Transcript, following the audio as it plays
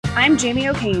I'm Jamie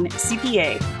O'Kane,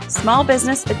 CPA, Small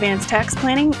Business Advanced Tax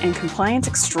Planning and Compliance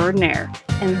Extraordinaire,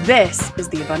 and this is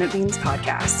the Abundant Beans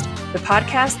Podcast, the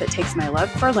podcast that takes my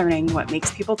love for learning what makes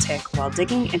people tick while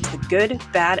digging into the good,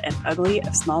 bad, and ugly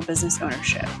of small business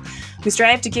ownership. We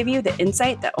strive to give you the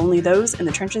insight that only those in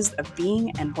the trenches of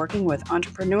being and working with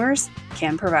entrepreneurs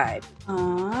can provide.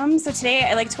 So today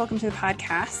I'd like to welcome to the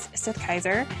podcast Stith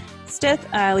Keiser. Stith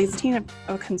leads a team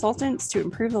of consultants to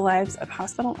improve the lives of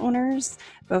hospital owners,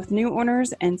 both new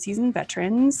owners and seasoned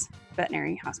veterans,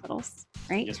 veterinary hospitals,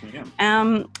 right? Yes, we do.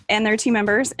 And their team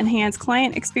members enhance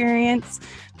client experience,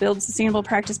 build sustainable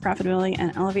practice profitability,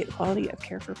 and elevate the quality of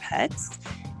care for pets.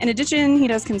 In addition, he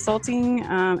does consulting.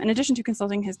 In addition to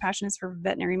consulting, his passion is for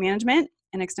veterinary management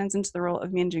and extends into the role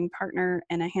of managing partner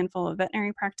in a handful of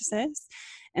veterinary practices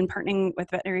and partnering with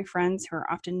veterinary friends who are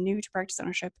often new to practice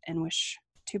ownership and wish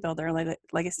to build their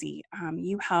legacy.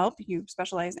 You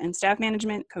specialize in staff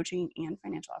management, coaching, and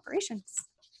financial operations.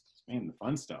 Man, the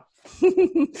fun stuff.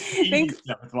 Thanks.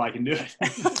 That's why I can do it.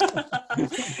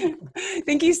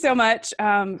 Thank you so much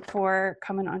for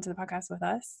coming onto the podcast with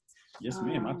us. Yes,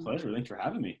 ma'am. My pleasure. Thanks for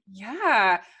having me.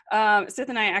 Yeah. Stith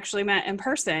and I actually met in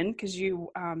person because you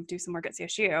do some work at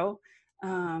CSU.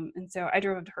 And so I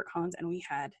drove up to Fort Collins and we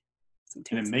had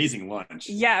an amazing lunch.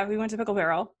 Yeah, we went to Pickle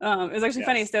Barrel. It was actually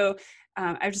funny. So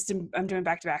I'm doing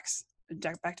back-to-back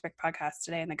podcasts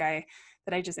today, and the guy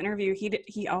that I just interviewed, he's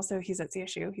at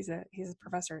CSU. He's a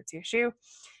professor at CSU,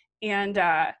 and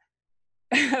I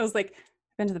was like,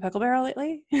 "Been to the Pickle Barrel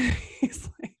lately?" He's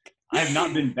like, I have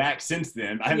not been back since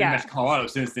then. I haven't been back to Colorado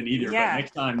since then either. Yeah.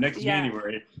 But next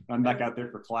January, when I'm back out there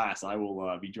for class, I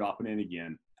will be dropping in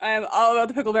again. I'm all about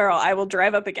the Pickle Barrel. I will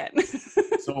drive up again.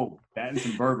 So that and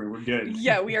some bourbon, we're good.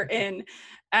 Yeah, we are in.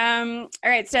 All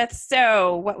right, Stith.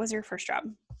 So what was your first job?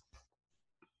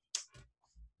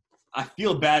 I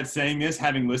feel bad saying this,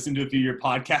 having listened to a few of your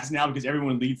podcasts now, because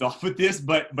everyone leads off with this,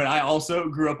 but I also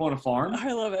grew up on a farm.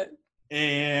 I love it.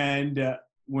 And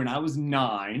when I was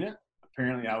 9,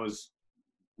 apparently I was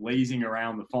lazing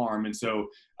around the farm. And so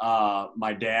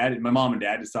my mom and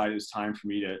dad decided it was time for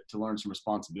me to learn some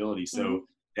responsibility. So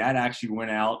Dad actually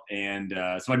went out and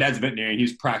so my dad's a veterinarian. He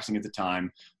was practicing at the time,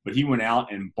 but he went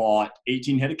out and bought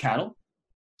 18 head of cattle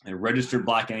and registered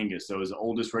Black Angus. So it was the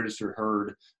oldest registered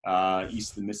herd east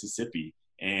of the Mississippi.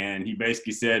 And he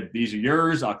basically said, "These are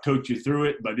yours. I'll coach you through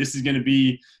it, but this is going to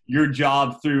be your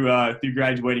job through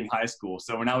graduating high school."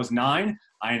 So when I was 9,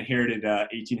 I inherited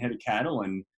 18 head of cattle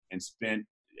and spent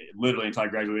literally until I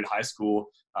graduated high school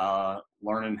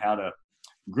learning how to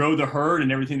grow the herd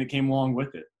and everything that came along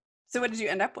with it. So what did you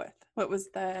end up with? What was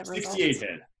the 68 result?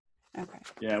 head. Okay.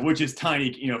 Yeah, which is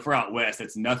tiny. For out west,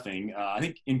 that's nothing. I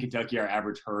think in Kentucky, our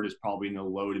average herd is probably in the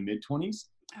low to mid 20s.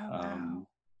 Oh, wow.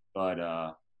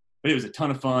 But it was a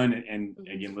ton of fun. And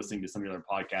again, listening to some of your other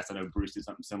podcasts, I know Bruce did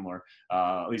something similar,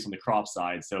 at least on the crop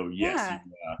side. So yes,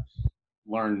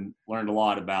 learned a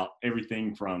lot about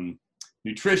everything from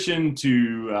nutrition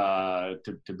to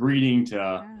breeding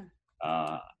to.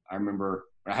 I remember.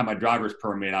 When I had my driver's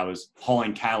permit, I was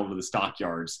hauling cattle to the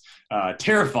stockyards,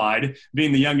 terrified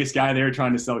being the youngest guy there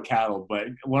trying to sell cattle, but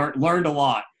learned a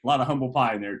lot of humble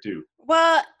pie in there too.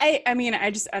 Well, I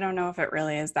don't know if it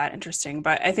really is that interesting,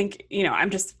 but I think,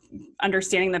 I'm just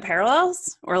understanding the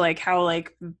parallels or like how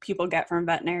like people get from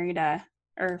veterinary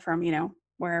or from,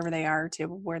 wherever they are to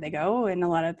where they go. And a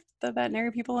lot of the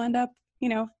veterinary people end up,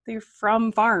 they're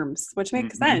from farms, which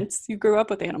makes sense. You grew up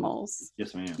with animals.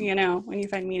 Yes, ma'am. When you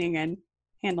find meaning in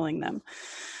handling them.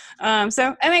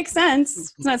 So it makes sense.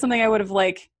 It's not something I would have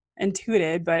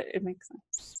intuited, but it makes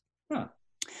sense. Huh.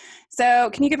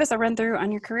 So can you give us a run through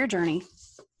on your career journey?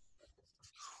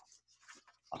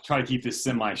 I'll try to keep this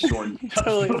semi-short.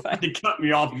 Totally fine. To cut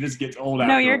me off if this gets old.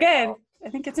 No, you're good. I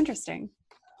think it's interesting.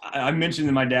 I mentioned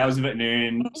that my dad was a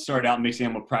veterinarian, started out mixed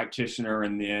animal practitioner,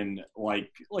 and then like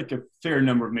a fair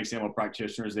number of mixed animal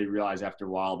practitioners, they realized after a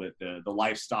while that the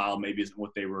lifestyle maybe isn't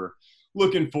what they were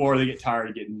looking for. They get tired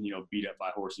of getting, beat up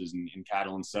by horses and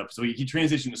cattle and stuff. So he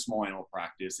transitioned to small animal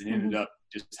practice and ended up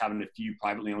just having a few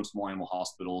privately owned small animal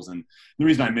hospitals. And the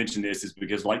reason I mention this is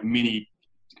because like many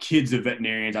kids of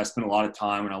veterinarians, I spent a lot of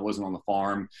time when I wasn't on the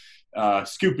farm,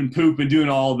 scooping poop and doing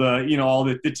all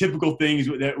the typical things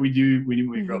that we do when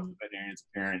we grow up as a veterinarian as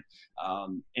a parent.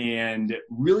 And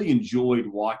really enjoyed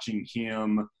watching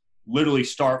him literally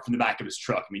start from the back of his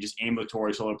truck. I mean, just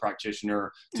ambulatory solo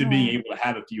practitioner to being able to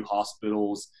have a few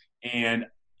hospitals. And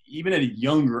even at a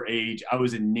younger age, I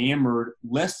was enamored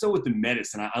less so with the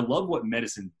medicine. I love what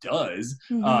medicine does,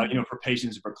 for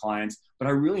patients and for clients, but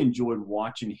I really enjoyed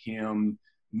watching him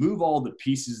move all the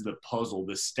pieces of the puzzle,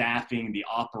 the staffing, the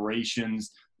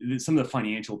operations, some of the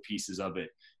financial pieces of it.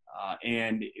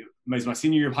 And it was my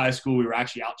senior year of high school. We were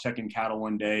actually out checking cattle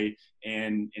one day,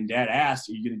 and Dad asked,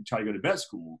 "Are you going to try to go to vet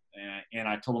school?" And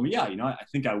I told him, "Yeah, I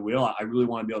think I will. I really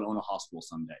want to be able to own a hospital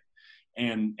someday."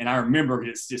 And I remember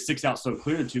it just sticks out so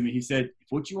clearly to me. He said, "If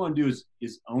what you want to do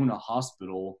is own a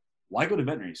hospital, why go to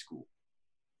veterinary school?"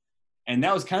 And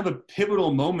that was kind of a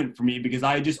pivotal moment for me, because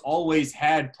I just always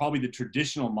had probably the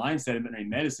traditional mindset of veterinary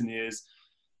medicine is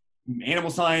animal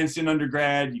science in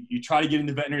undergrad. You try to get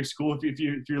into veterinary school if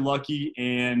you're lucky,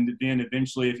 and then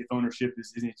eventually, if ownership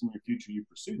isn't in your future, you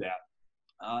pursue that.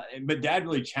 But Dad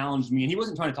really challenged me, and he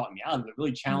wasn't trying to talk me out of it.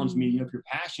 Really challenged me. If your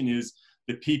passion is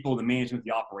the people, the management,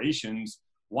 the operations,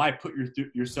 why put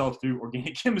yourself through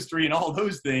organic chemistry and all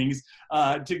those things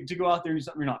to go out there and do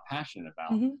something you're not passionate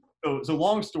about? So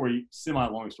long story,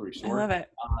 semi-long story short. I love it.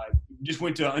 Just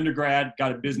went to undergrad,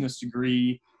 got a business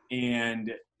degree,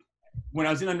 and when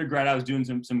I was in undergrad, I was doing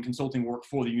some consulting work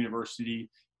for the university,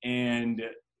 and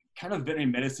kind of veterinary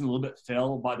medicine a little bit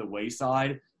fell by the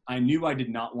wayside. I knew I did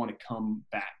not want to come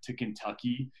back to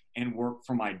Kentucky and work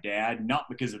for my dad, not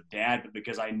because of Dad, but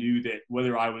because I knew that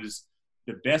whether I was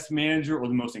the best manager or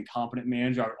the most incompetent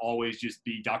manager, I would always just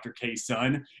be Dr. K's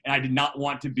son. And I did not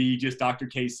want to be just Dr.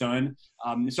 K's son.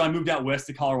 So I moved out west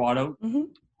to Colorado,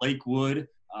 Lakewood,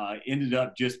 ended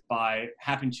up just by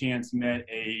happen chance, met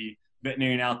a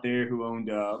veterinarian out there who owned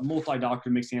a multi-doctor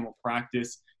mixed animal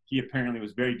practice. He apparently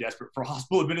was very desperate for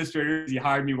hospital administrators. He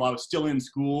hired me while I was still in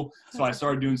school. So I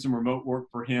started doing some remote work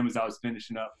for him as I was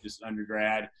finishing up just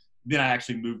undergrad. Then I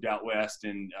actually moved out west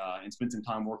and spent some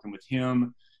time working with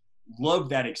him. Loved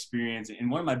that experience. And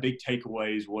one of my big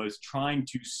takeaways was trying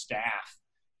to staff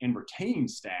and retain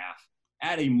staff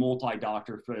at a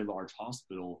multi-doctor, fairly large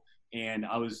hospital. And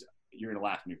you're going to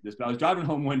laugh at me for this, but I was driving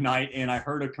home one night and I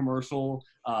heard a commercial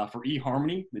for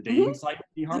eHarmony, the dating site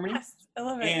eHarmony. Yes, I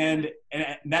love it. And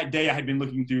that day I had been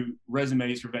looking through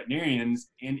resumes for veterinarians,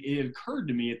 and it occurred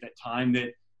to me at that time that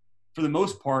for the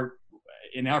most part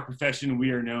in our profession,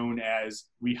 we are known as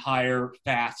we hire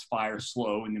fast, fire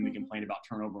slow, and then we complain about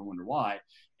turnover and wonder why.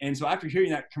 And so after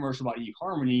hearing that commercial about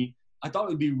eHarmony, I thought it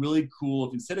would be really cool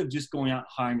if instead of just going out and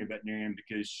hiring a veterinarian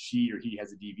because she or he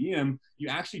has a DVM, you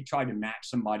actually try to match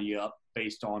somebody up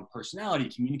based on personality,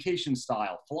 communication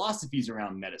style, philosophies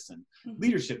around medicine,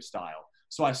 leadership style.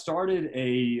 So I started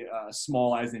a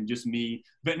small, as in just me,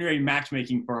 veterinary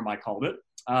matchmaking firm, I called it,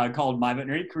 called My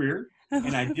Veterinary Career.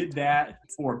 And I did that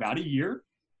for about a year,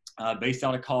 based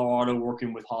out of Colorado,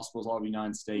 working with hospitals all over the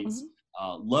United States.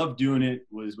 Loved doing it,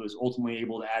 was ultimately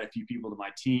able to add a few people to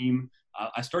my team.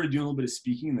 I started doing a little bit of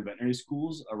speaking in the veterinary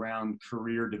schools around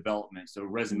career development, so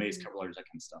resumes, cover letters, that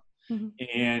kind of stuff.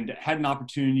 And had an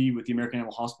opportunity with the American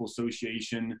Animal Hospital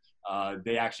Association.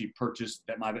 They actually purchased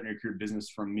that My Veterinary Career business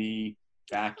from me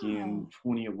back in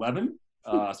 2011.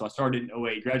 So I started in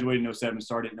 2008, graduated in 2007,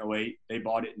 started in 2008. They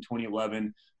bought it in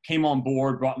 2011, came on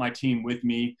board, brought my team with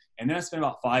me. And then I spent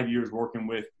about 5 years working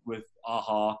with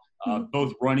AHA,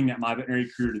 both running that My Veterinary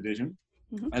Career division,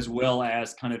 as well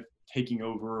as kind of taking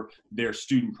over their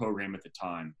student program at the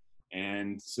time.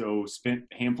 And so spent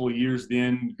a handful of years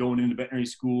then going into veterinary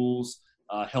schools,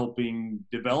 helping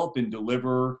develop and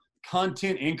deliver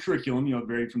content and curriculum,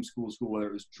 varied from school to school, whether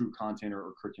it was true content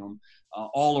or curriculum,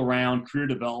 all around career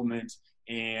development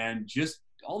and just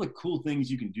all the cool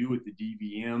things you can do with the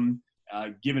DVM.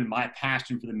 Given my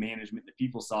passion for the management, the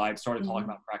people side, started talking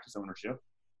about practice ownership.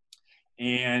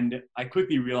 And I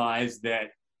quickly realized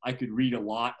that I could read a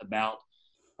lot about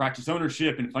practice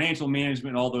ownership and financial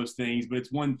management and all those things, but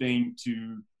it's one thing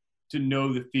to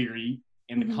know the theory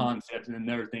and the concept, and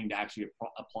another thing to actually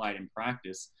apply it in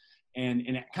practice. And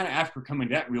kind of after coming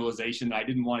to that realization that I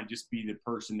didn't want to just be the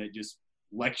person that just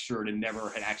lectured and never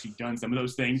had actually done some of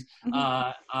those things,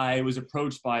 I was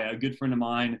approached by a good friend of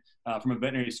mine from a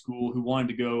veterinary school who wanted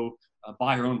to go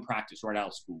buy her own practice right out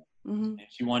of school. And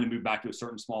she wanted to move back to a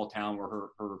certain small town where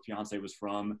her fiance was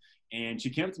from. And she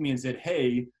came up to me and said,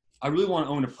 "Hey, I really want to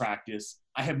own a practice.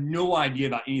 I have no idea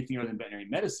about anything other than veterinary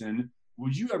medicine.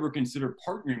 Would you ever consider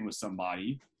partnering with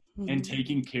somebody and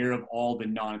taking care of all the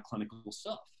non-clinical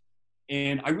stuff?"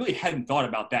 And I really hadn't thought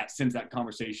about that since that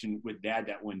conversation with Dad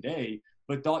that one day,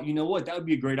 but thought, you know what, that would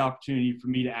be a great opportunity for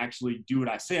me to actually do what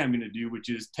I say I'm going to do, which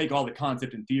is take all the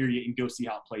concept and theory and go see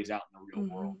how it plays out in the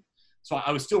real world. So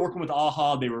I was still working with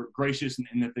AHA. They were gracious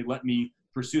in that they let me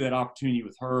pursue that opportunity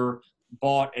with her.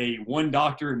 Bought a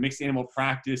 1-doctor mixed animal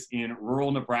practice in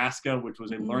rural Nebraska, which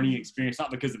was a learning experience,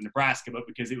 not because of Nebraska, but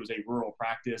because it was a rural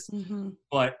practice.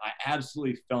 But I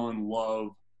absolutely fell in love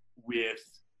with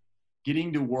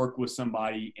getting to work with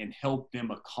somebody and help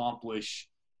them accomplish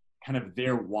kind of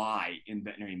their why in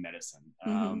veterinary medicine.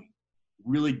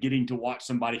 really getting to watch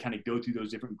somebody kind of go through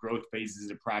those different growth phases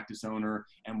as a practice owner,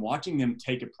 and watching them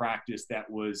take a practice that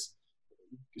was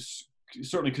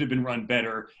certainly could have been run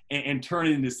better and turn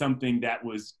it into something that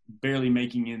was barely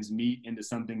making ends meet into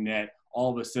something that all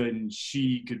of a sudden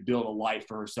she could build a life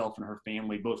for herself and her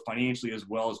family, both financially as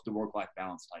well as the work-life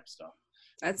balance type stuff.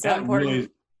 That's so important. Really,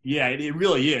 yeah, it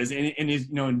really is. And is,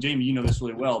 you know, and Jamie, you know this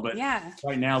really well, but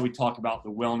right now we talk about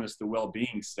the wellness, the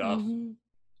well-being stuff.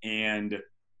 And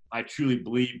I truly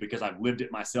believe, because I've lived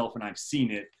it myself and I've seen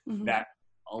it, that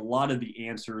a lot of the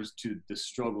answers to the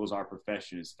struggles our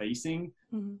profession is facing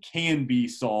can be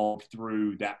solved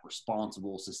through that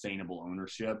responsible, sustainable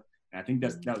ownership. And I think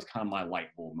that was kind of my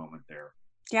light bulb moment there.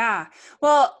 Yeah.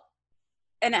 Well,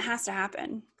 and it has to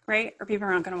happen, right? Or people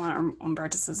aren't going to want our own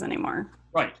practices anymore.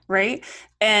 Right. Right.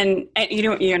 And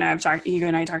you and I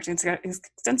talked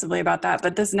extensively about that,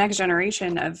 but this next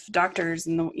generation of doctors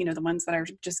and the ones that are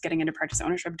just getting into practice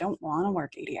ownership don't want to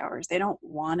work 80 hours. They don't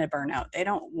want to burn out. They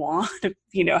don't want to,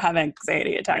 have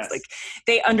anxiety attacks. Yes. Like,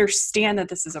 they understand that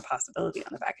this is a possibility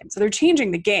on the back end. So they're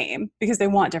changing the game because they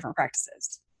want different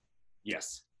practices.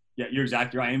 Yes. Yeah, you're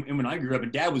exactly right. And when I grew up,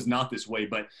 and Dad was not this way,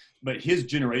 but his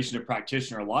generation of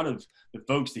practitioner, a lot of the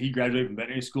folks that he graduated from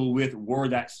veterinary school with were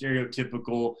that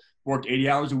stereotypical work 80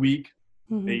 hours a week.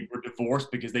 They were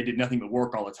divorced because they did nothing but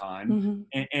work all the time.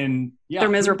 And yeah, they're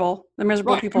miserable. They're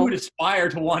miserable people. Who would aspire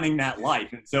to wanting that life?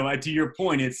 And so to your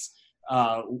point, it's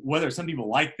whether some people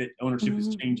like that ownership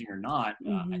is changing or not,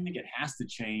 I think it has to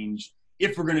change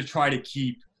if we're going to try to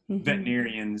keep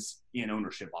veterinarians in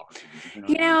ownership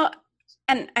opportunities.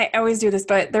 And I always do this,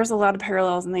 but there's a lot of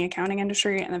parallels in the accounting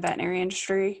industry and the veterinary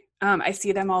industry. I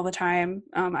see them all the time.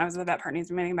 I was at Vet Partners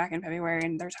meeting back in February,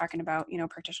 and they're talking about,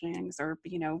 partitionings or,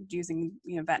 using,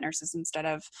 vet nurses instead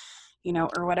of,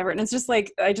 or whatever. And it's just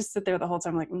like, I just sit there the whole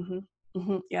time like,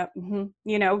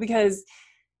 because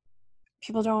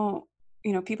people don't,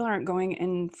 people aren't going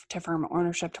into firm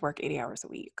ownership to work 80 hours a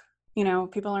week.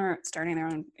 People aren't starting their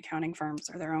own accounting firms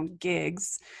or their own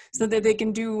gigs so that they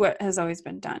can do what has always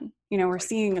been done. We're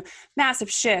seeing massive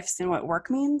shifts in what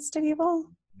work means to people.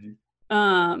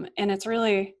 And it's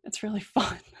really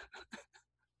fun.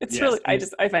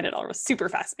 I find it all super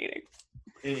fascinating.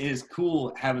 It is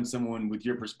cool having someone with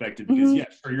your perspective because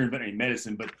sure, you're in veterinary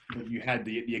medicine, but you had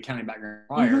the accounting background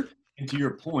prior. And to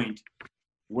your point,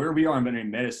 where we are in veterinary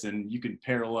medicine, you can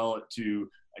parallel it to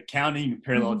accounting, you can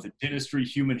parallel it to dentistry,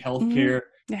 human health care.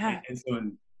 And so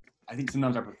I think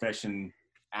sometimes our profession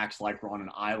acts like we're on an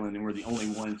island and we're the only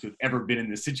ones who have ever been in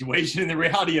this situation. And the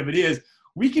reality of it is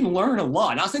we can learn a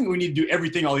lot. Not saying we need to do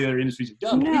everything all the other industries have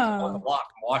done, but we can learn a lot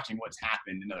from watching what's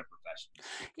happened in other professions.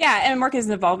 Yeah, and work is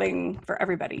evolving for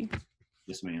everybody.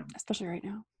 Yes, ma'am. Especially right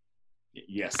now.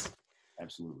 Yes,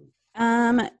 absolutely.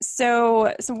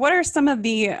 So what are some of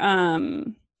the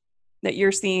that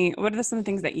you're seeing? What are some of the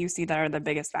things that you see that are the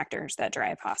biggest factors that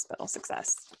drive hospital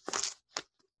success?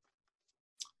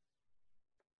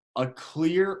 A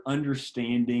clear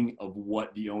understanding of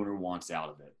what the owner wants out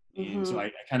of it. And so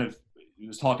I kind of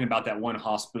was talking about that one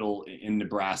hospital in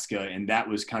Nebraska, and that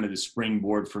was kind of the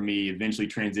springboard for me. Eventually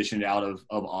transitioned out of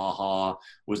AHA,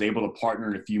 was able to partner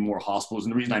in a few more hospitals.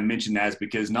 And the reason I mentioned that is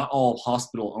because not all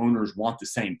hospital owners want the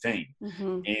same thing.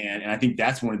 And I think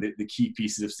that's one of the key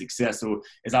pieces of success. So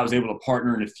as I was able to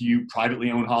partner in a few privately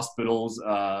owned hospitals,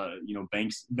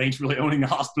 banks really owning the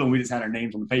hospital, we just had our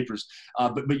names on the papers.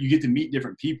 But you get to meet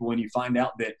different people and you find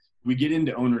out that we get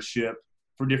into ownership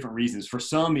for different reasons. For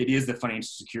some, it is the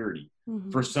financial security.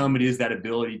 For some, it is that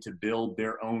ability to build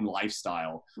their own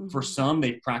lifestyle. For some,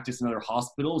 they practiced in other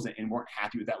hospitals and weren't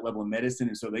happy with that level of medicine.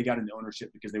 And so they got into ownership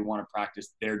because they want to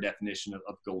practice their definition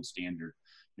of gold standard.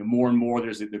 More and more,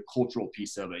 there's the cultural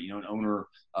piece of it.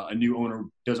 A new owner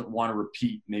doesn't want to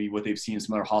repeat maybe what they've seen in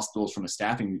some other hospitals from a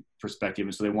staffing perspective.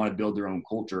 And so they want to build their own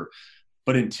culture.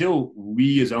 But until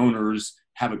we as owners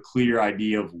have a clear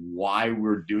idea of why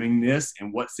we're doing this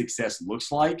and what success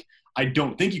looks like, I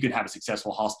don't think you can have a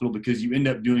successful hospital, because you end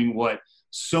up doing what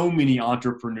so many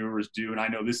entrepreneurs do. And I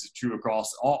know this is true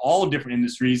across all different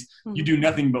industries. You do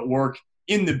nothing but work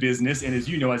in the business. And as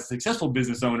you know, as a successful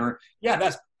business owner,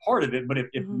 that's part of it. But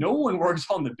if no one works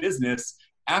on the business,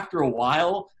 after a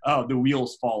while, the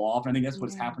wheels fall off. And I think that's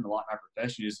what's happened a lot in our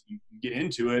profession is you get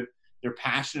into it. They're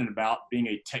passionate about being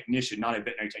a technician, not a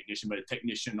veterinary technician, but a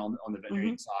technician on the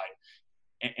veterinary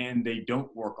side. And they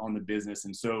don't work on the business.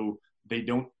 And so they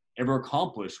don't ever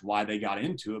accomplish why they got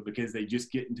into it, because they just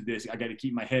get into this, I got to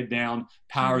keep my head down,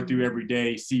 power through every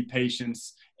day, see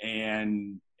patients.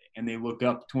 And and they look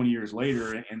up 20 years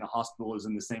later and the hospital is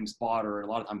in the same spot, or a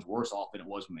lot of times worse off than it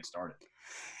was when they started.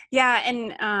 Yeah.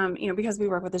 And, because we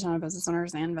work with a ton of business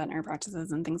owners and veterinary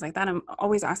practices and things like that, I'm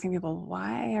always asking people,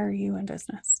 why are you in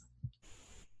business?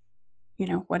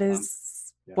 What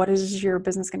is your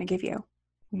business going to give you?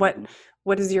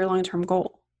 What is your long-term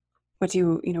goal? What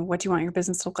do you want your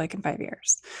business to look like in 5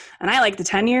 years? And I like the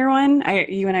 10-year one. I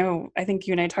think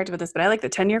you and I talked about this, but I like the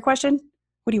 10-year question.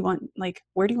 What do you want? Like,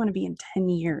 where do you want to be in 10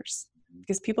 years?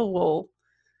 Because people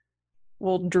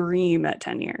will dream at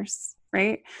 10 years.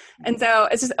 Right. And so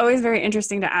it's just always very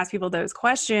interesting to ask people those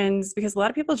questions, because a lot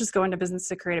of people just go into business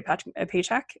to create a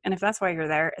paycheck. And if that's why you're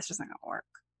there, it's just not going to work.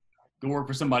 Go work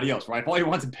for somebody else, right? If all you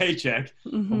want is a paycheck,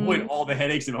 avoid all the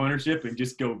headaches of ownership and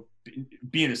just go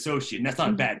be an associate. And that's not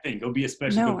a bad thing. Go be a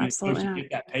specialist, go be an associate,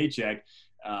 get that paycheck.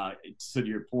 So to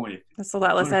your point, that's a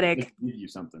lot less headache. Give you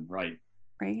something, right?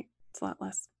 Right. It's a lot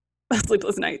less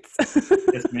sleepless nights.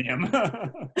 Yes, ma'am.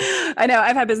 I know.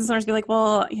 I've had business owners be like,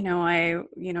 well, I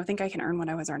think I can earn what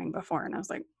I was earning before. And I was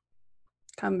like,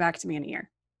 come back to me in a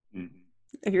year. Mm-hmm.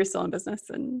 If you're still in business,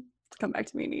 and come back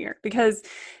to me in a year, because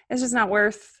it's just not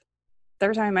worth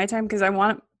their time, my time, because I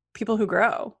want people who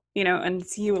grow, and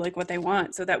see like what they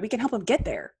want so that we can help them get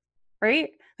there.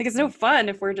 Right. Like, it's no fun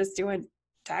if we're just doing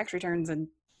tax returns and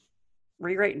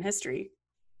rewriting history,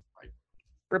 right?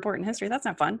 Reporting history. That's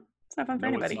not fun. It's not fun for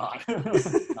anybody.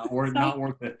 It's not. Not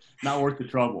worth it. Not worth the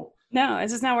trouble. No,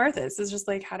 it's just not worth it. It's just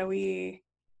like, how do we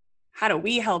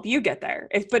help you get there?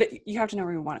 You have to know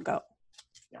where you want to go.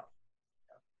 Yeah.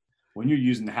 When you're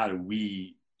using the how do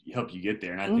we help you get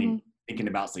there, and I think thinking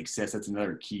about success, that's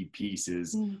another key piece.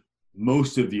 Is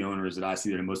most of the owners that I see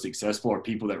that are most successful are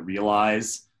people that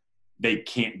realize they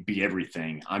can't be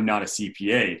everything. I'm not a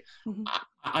CPA.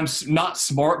 I'm not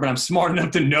smart, but I'm smart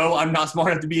enough to know I'm not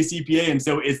smart enough to be a CPA. And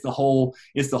so it's the whole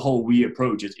we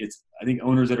approach. I think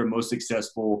owners that are most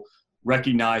successful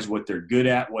recognize what they're good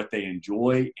at, what they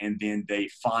enjoy, and then they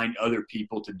find other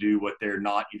people to do what they're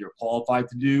not either qualified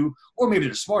to do, or maybe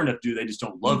they're smart enough to do, they just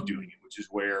don't love doing it, which is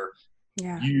where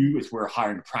it's where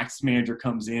hiring a practice manager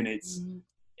comes in.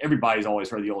 Everybody's always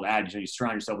heard the old adage, you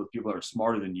surround yourself with people that are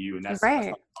smarter than you, and that's not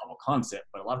a novel concept,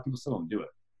 but a lot of people still don't do it.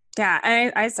 Yeah,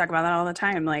 and I talk about that all the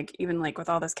time. Like, even like with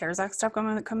all this CARES Act stuff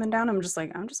coming down, I'm just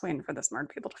waiting for the smart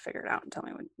people to figure it out and tell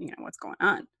me what's going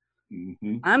on.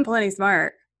 I'm plenty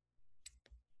smart,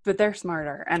 but they're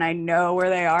smarter, and I know where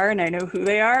they are, and I know who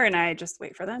they are, and I just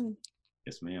wait for them.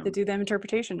 Yes, ma'am. To do the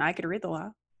interpretation. I could read the law.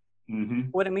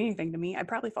 Wouldn't mean anything to me. I'd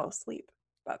probably fall asleep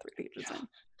about 3 pages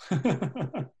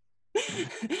in.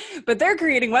 But they're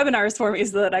creating webinars for me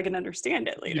so that I can understand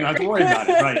it later. You don't have to worry about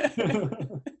it, right?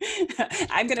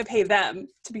 I'm going to pay them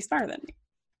to be smarter than me.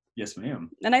 Yes, ma'am.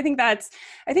 And I think as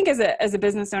a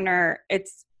business owner,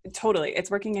 it's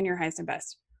working in your highest and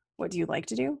best. What do you like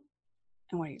to do?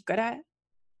 And what are you good at?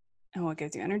 And what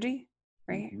gives you energy,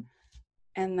 right?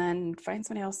 And then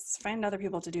find other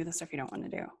people to do the stuff you don't want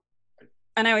to do.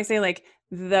 And I always say, like,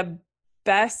 the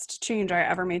best change I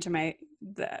ever made to my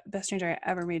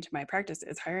practice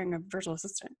is hiring a virtual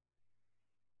assistant.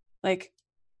 Like,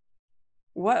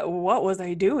 what was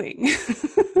I doing?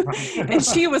 And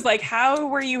she was like, how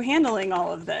were you handling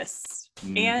all of this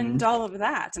and all of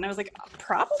that? And I was like,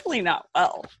 probably not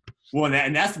well. Well,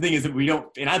 and that's the thing, is that we don't,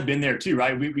 and I've been there too,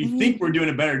 right? We think we're doing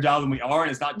a better job than we are.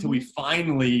 And it's not until we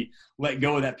finally let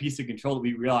go of that piece of control that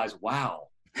we realize, wow,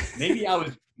 maybe I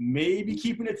was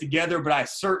keeping it together, but I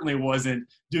certainly wasn't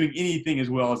doing anything as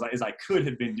well as I could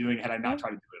have been doing had I not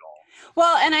tried to do it all.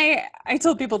 Well, and I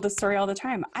tell people this story all the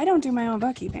time. I don't do my own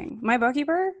bookkeeping. My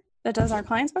bookkeeper that does our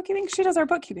clients' bookkeeping, she does our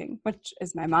bookkeeping, which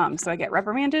is my mom. So I get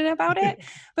reprimanded about it.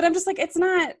 But I'm just like,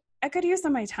 I could use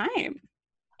some of my time.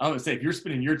 I would say, if you're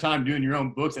spending your time doing your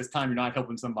own books, that's time you're not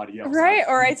helping somebody else. Right.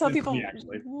 Or I tell people,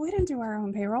 we didn't do our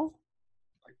own payroll.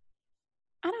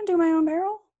 I don't do my own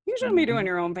payroll. You shouldn't be doing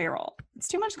your own payroll. It's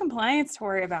too much compliance to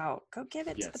worry about. Go give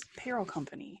it to the payroll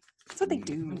company. That's what they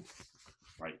do.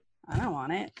 Right. I don't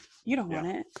want it. You don't want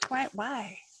it.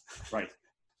 Why? Right.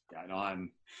 Yeah, no,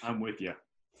 I'm with you.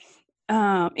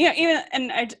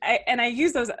 Even I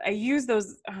use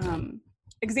those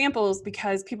examples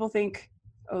because people think,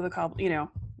 oh, the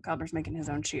cobbler's making his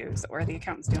own shoes, or the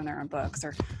accountant's doing their own books,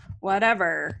 or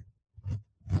whatever.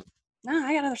 No,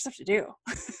 I got other stuff to do.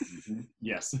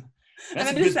 Yes.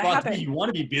 That's a good spot to be. You want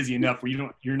to be busy enough where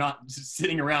you're not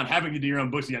sitting around having to do your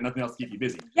own books. You got nothing else to keep you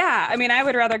busy. Yeah. I mean, I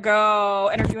would rather go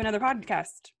interview another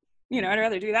podcast. I'd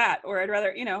rather do that, or I'd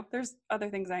rather, there's other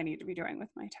things I need to be doing with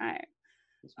my time.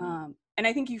 And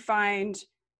I think you find,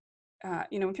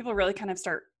 when people really kind of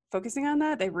start focusing on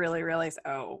that, they really realize,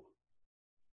 oh,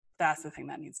 that's the thing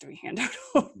that needs to be handed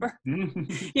over.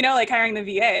 You know, like hiring the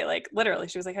VA, like literally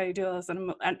she was like, how do you do all this?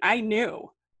 And I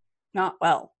knew not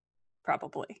well,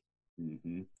 probably.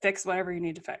 Fix whatever you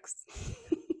need to fix.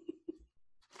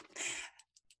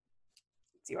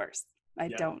 It's yours. I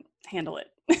don't handle it.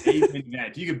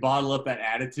 If you could bottle up that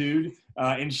attitude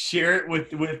and share it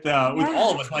with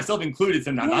all of us, myself included.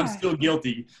 Sometimes I'm still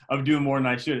guilty of doing more than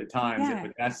I should at times.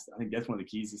 But I think that's one of the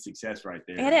keys to success right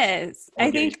there. It is. I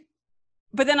think.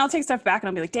 But then I'll take stuff back and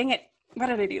I'll be like, dang it, why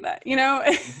did I do that? You know.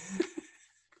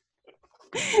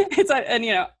 It's like, and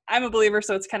you know, I'm a believer,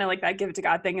 so it's kind of like that give it to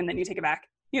God thing, and then you take it back.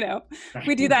 You know,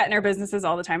 we do that in our businesses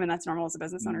all the time, and that's normal as a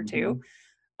business owner too.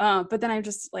 But then I'm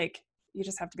just like, you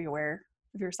just have to be aware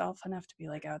of yourself enough to be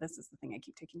like, oh, this is the thing I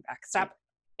keep taking back. Stop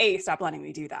letting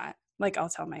me do that. Like I'll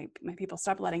tell my people,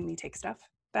 stop letting me take stuff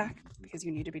back because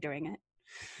you need to be doing it.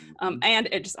 And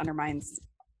it just undermines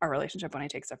our relationship when I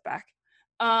take stuff back.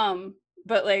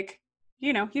 But like,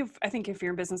 you know, I think if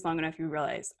you're in business long enough, you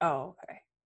realize, oh, okay,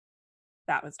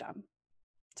 that was dumb.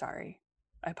 Sorry.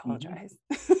 I apologize.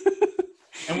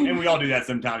 And we all do that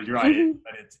sometimes. You're right.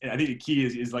 But I think the key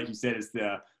is like you said, it's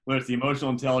whether it's the emotional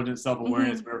intelligence,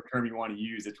 self-awareness, whatever term you want to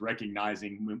use, it's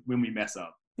recognizing when we mess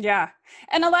up. Yeah.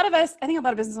 And I think a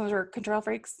lot of business owners are control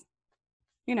freaks.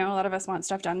 You know, a lot of us want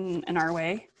stuff done in our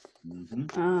way.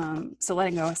 So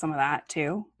letting go of some of that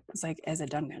too. It's like, is it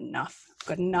done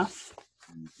good enough?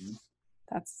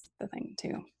 That's the thing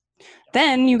too.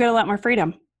 Then you get a lot more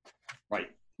freedom. Right.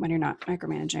 When you're not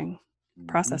micromanaging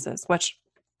processes, which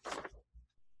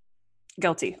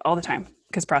guilty all the time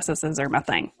because processes are my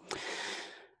thing.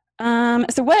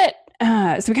 So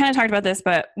we kind of talked about this,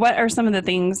 but what are some of the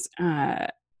things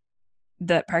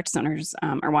that practice owners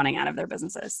are wanting out of their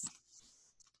businesses?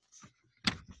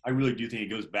 I really do think it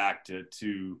goes back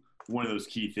to one of those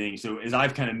key things. So as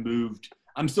I've kind of moved,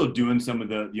 I'm still doing some of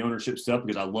the ownership stuff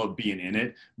because I love being in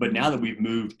it. But now that we've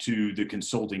moved to the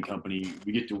consulting company,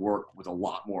 we get to work with a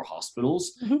lot more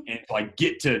hospitals. And so I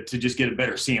get to just get a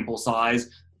better sample size.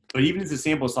 But even as the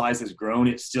sample size has grown,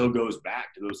 it still goes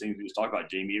back to those things we just talked about,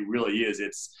 Jamie. It really is.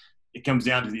 It comes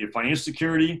down to the financial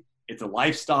security, it's a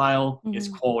lifestyle, it's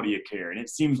quality of care. And it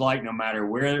seems like no matter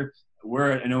where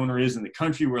an owner is in the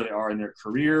country, where they are in their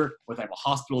career, what type of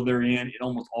hospital they're in, it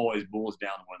almost always boils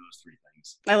down to one of those three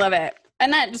things. I love it.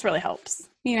 And that just really helps,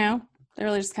 you know? They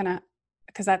really just kind of,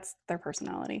 because that's their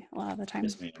personality a lot of the time.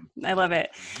 Yes, ma'am. I love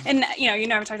it. And, you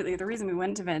know, I've talked about the reason we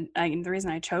went to the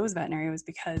reason I chose veterinary was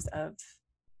because of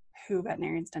who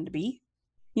veterinarians tend to be,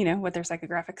 you know, what their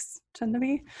psychographics tend to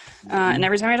be. And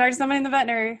every time I talk to somebody in the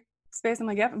veterinary space, I'm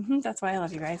like, yep, that's why I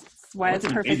love you guys. That's why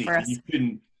it's perfect for us.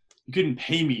 You couldn't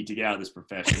pay me to get out of this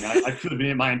profession. I could have been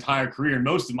in my entire career,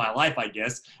 most of my life, I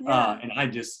guess. And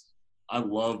I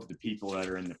love the people that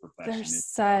are in the profession.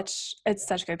 It's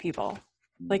such good people.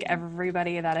 Like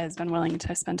everybody that has been willing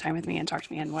to spend time with me and talk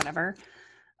to me and whatever,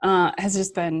 has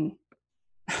just been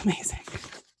amazing.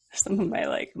 Some of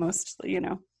my most, you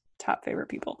know, top favorite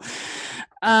people.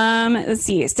 Let's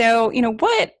see. So, you know,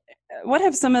 what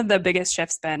have some of the biggest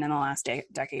shifts been in the last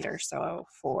decade or so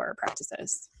for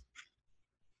practices?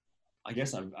 I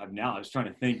guess I was trying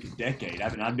to think decade.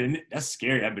 That's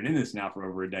scary. I've been in this now for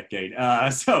over a decade.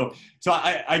 So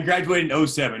I graduated in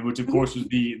 2007, which of course was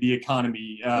the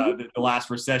economy, the last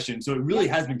recession. So it really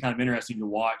has been kind of interesting to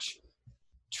watch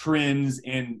trends,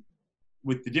 and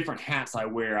with the different hats I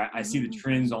wear, I see the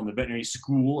trends on the veterinary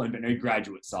school and veterinary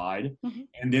graduate side,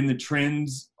 and then the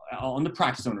trends on the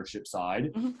practice ownership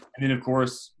side. And then of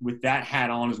course, with that hat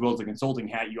on, as well as the consulting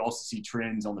hat, you also see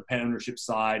trends on the pet ownership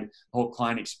side, the whole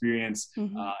client experience.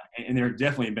 And there have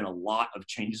definitely been a lot of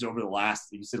changes over the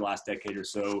last decade or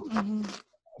so.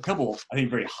 A couple, I think,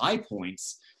 very high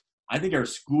points. I think our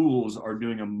schools are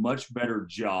doing a much better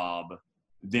job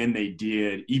than they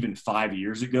did even 5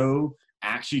 years ago,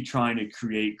 actually trying to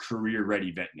create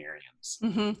career-ready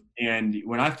veterinarians. And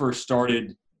when I first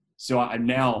started, so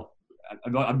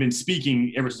I've been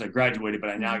speaking ever since I graduated,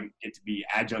 but I now get to be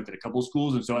adjunct at a couple of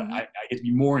schools. And so I get to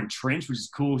be more entrenched, which is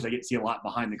cool because I get to see a lot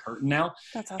behind the curtain now.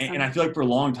 That's awesome. And I feel like for a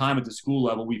long time at the school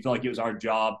level, we felt like it was our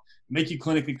job, make you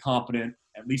clinically competent,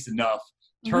 at least enough,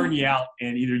 turn you out,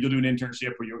 and either you'll do an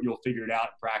internship or you'll figure it out in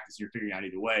practice. You're figuring it out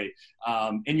either way.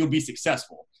 And you'll be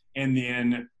successful. And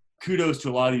then kudos to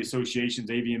a lot of the associations,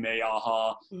 AVMA,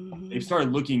 AHA. They've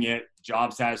started looking at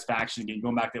job satisfaction, again,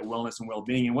 going back to that wellness and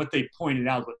well-being. And what they pointed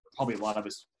out, what probably a lot of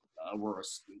us were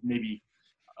maybe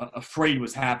afraid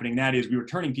was happening, that is we were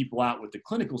turning people out with the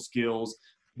clinical skills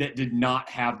that did not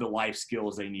have the life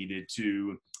skills they needed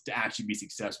to actually be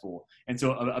successful. And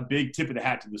so a big tip of the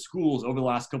hat to the schools over the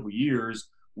last couple of years,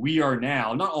 we are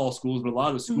now, not all schools, but a lot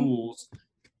of the schools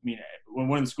mean, when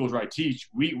one of the schools where I teach,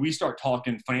 we start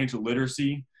talking financial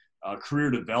literacy, career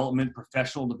development,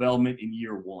 professional development in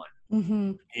year one.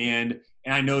 Mm-hmm. And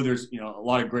I know there's, a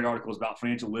lot of great articles about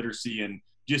financial literacy, and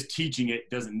just teaching it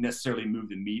doesn't necessarily move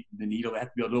the needle. They have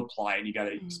to be able to apply it, and you got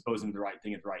to expose them to the right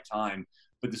thing at the right time.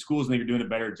 But the schools, I think, are doing a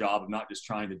better job of not just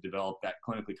trying to develop that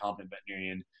clinically competent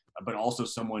veterinarian, but also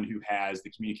someone who has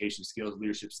the communication skills,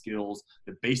 leadership skills,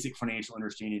 the basic financial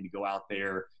understanding to go out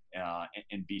there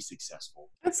and be successful.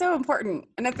 That's so important.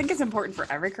 And I think it's important for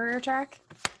every career track,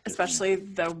 especially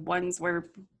the ones where,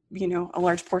 a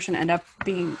large portion end up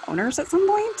being owners at some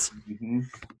point. Mm-hmm.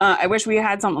 I wish we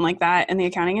had something like that in the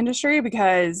accounting industry,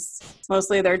 because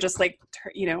mostly they're just like,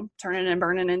 turning and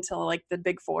burning into like the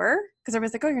big four. Because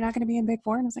everybody's like, oh, you're not going to be in big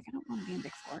four. And I was like, I don't want to be in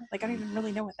big four. Like, I don't even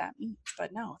really know what that means,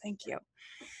 but no, thank you.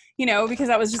 Because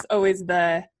that was just always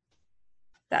we're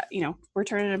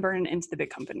turning and burning into the big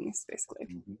companies, basically,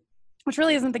 mm-hmm. which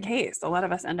really isn't the case. A lot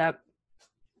of us end up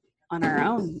on our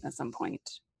own at some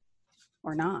point,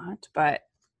 or not, but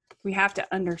we have to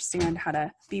understand how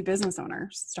to be business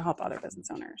owners to help other business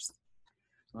owners.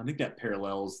 I think that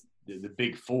parallels the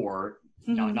big four.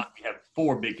 Mm-hmm. Not we have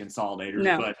four big consolidators,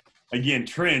 no. But again,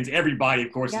 trends. Everybody,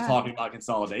 of course, is talking about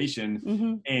consolidation.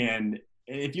 Mm-hmm. And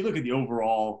if you look at the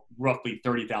overall roughly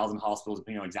 30,000 hospitals,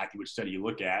 depending on exactly which study you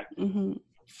look at, mm-hmm.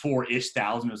 4-ish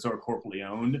thousand are sort of corporately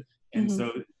owned. And mm-hmm.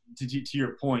 so to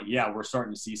your point, yeah, we're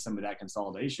starting to see some of that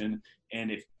consolidation.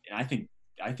 And I think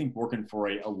working for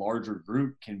a larger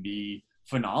group can be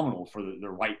phenomenal for the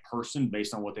right person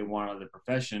based on what they want out of the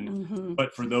profession. Mm-hmm.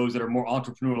 But for those that are more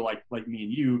entrepreneurial, like me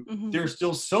and you, mm-hmm. there's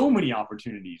still so many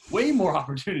opportunities, way more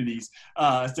opportunities.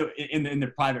 So in the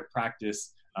private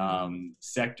practice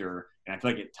sector, and I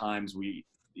feel like at times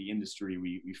the industry,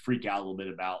 we freak out a little bit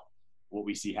about what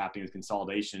we see happening with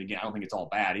consolidation. Again, I don't think it's all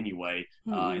bad anyway.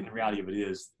 Mm-hmm. And the reality of it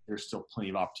is there's still plenty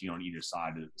of opportunity on either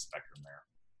side of the spectrum there.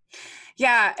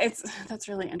 Yeah, that's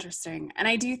really interesting. And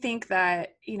I do think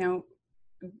that,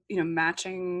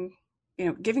 matching,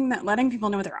 letting people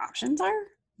know what their options are,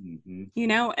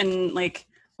 mm-hmm. And like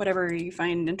whatever you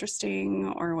find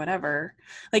interesting or whatever.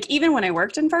 Like even when I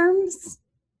worked in firms,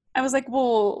 I was like,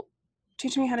 well,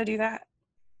 teach me how to do that.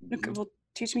 Mm-hmm. Well,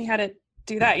 teach me how to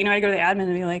do that. I go to the admin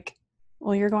and be like,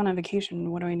 well, you're going on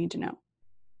vacation. What do I need to know?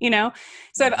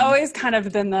 So I've always kind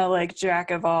of been the like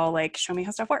jack of all, like, show me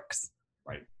how stuff works.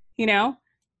 Right.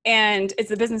 And it's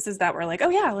the businesses that were like, oh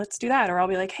yeah, let's do that. Or I'll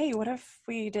be like, hey, what if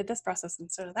we did this process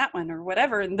instead of that one or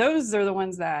whatever. And those are the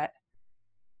ones that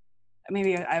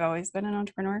maybe I've always been an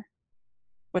entrepreneur,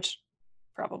 which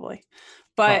probably,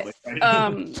 but,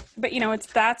 right. but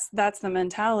it's, that's the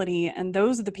mentality. And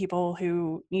those are the people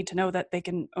who need to know that they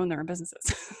can own their own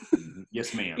businesses.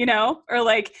 Yes, ma'am. Or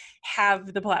like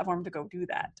have the platform to go do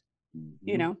that,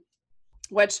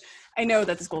 which I know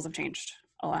that the schools have changed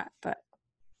a lot, but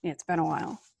yeah, it's been a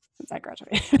while since I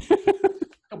graduated.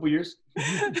 A couple years.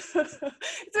 It's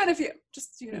been a few,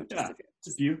 just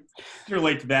a few. Can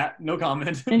relate to that. No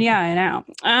comment. And yeah, I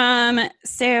know.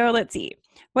 So let's see.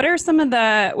 What are some of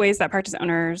the ways that practice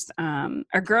owners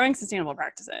are growing sustainable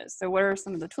practices? So what are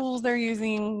some of the tools they're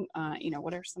using?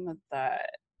 What are some of the,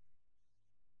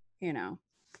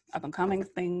 up and coming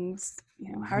things?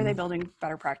 How are they building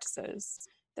better practices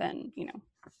than,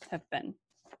 have been?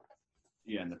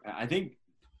 Yeah, I think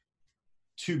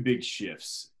two big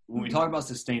shifts. When we talk about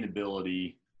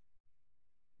sustainability,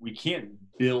 we can't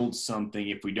build something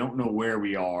if we don't know where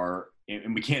we are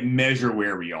and we can't measure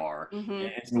where we are. Mm-hmm.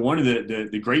 And one of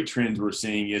the great trends we're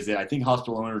seeing is that I think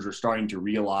hospital owners are starting to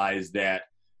realize that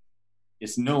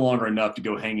it's no longer enough to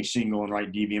go hang a shingle and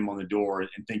write DVM on the door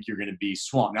and think you're going to be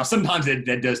swamped. Now, sometimes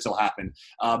that does still happen.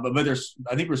 But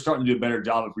I think we're starting to do a better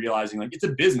job of realizing, like, it's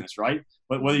a business, right?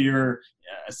 But whether you're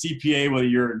a CPA, whether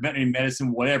you're in veterinary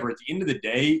medicine, whatever, at the end of the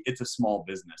day, it's a small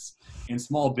business. And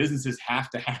small businesses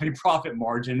have to have a profit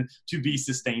margin to be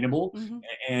sustainable. Mm-hmm.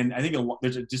 And I think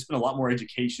there's just been a lot more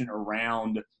education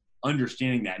around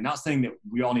understanding that. Not saying that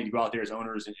we all need to go out there as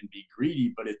owners and be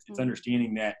greedy, but it's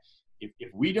understanding that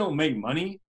if we don't make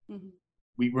money,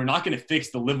 we're not going to fix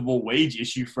the livable wage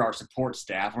issue for our support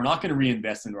staff. We're not going to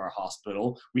reinvest into our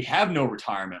hospital. We have no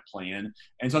retirement plan.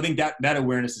 And so I think that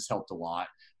awareness has helped a lot.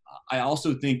 I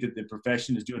also think that the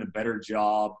profession is doing a better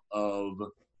job of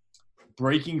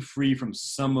breaking free from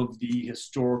some of the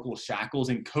historical shackles.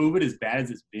 And COVID, as bad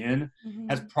as it's been,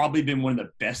 has probably been one of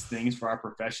the best things for our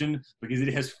profession because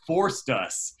it has forced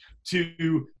us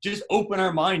to just open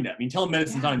our mind up. I mean,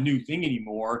 telemedicine's not a new thing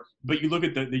anymore, but you look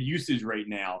at the usage rate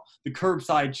now, the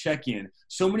curbside check-in,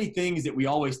 so many things that we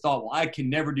always thought, well, I can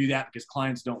never do that because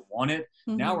clients don't want it.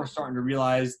 Now we're starting to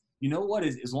realize, you know what,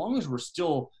 as long as we're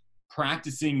still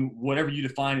practicing whatever you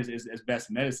define as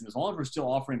best medicine, as long as we're still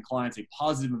offering clients a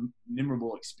positive,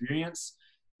 memorable experience,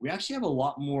 we actually have a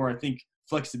lot more, I think,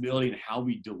 flexibility in how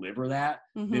we deliver that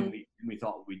than we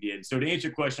thought we did. So to answer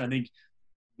your question, I think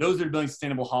those that are building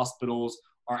sustainable hospitals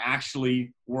are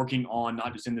actually working on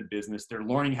not just in the business. They're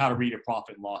learning how to read a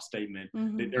profit and loss statement.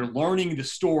 They're learning the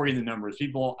story and the numbers. I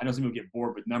know some people get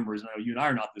bored with numbers. I know you and I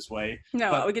are not this way.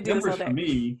 No, but we could do this all day. For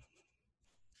me,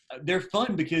 they're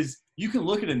fun because you can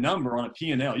look at a number on a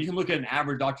P&L. You can look at an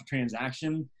average doctor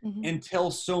transaction and tell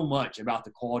so much about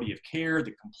the quality of care,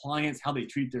 the compliance, how they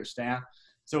treat their staff.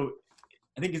 So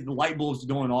I think as the light bulbs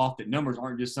going off that numbers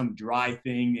aren't just some dry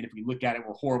thing, and if we look at it,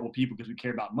 we're horrible people because we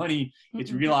care about money.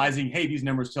 It's realizing, hey, these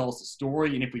numbers tell us a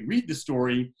story, and if we read the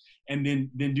story and then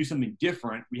do something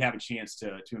different, we have a chance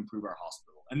to improve our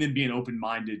hospital. And then being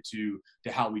open-minded to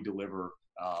how we deliver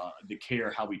the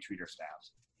care, how we treat our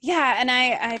staffs. Yeah, and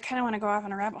I kind of want to go off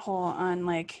on a rabbit hole on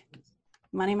like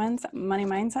money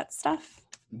mindset stuff.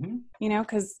 You know,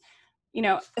 because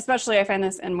especially I find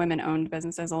this in women-owned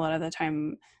businesses a lot of the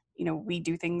time. We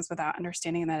do things without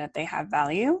understanding that they have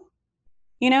value,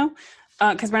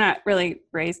 because we're not really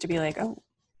raised to be like, oh,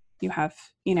 you have,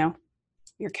 your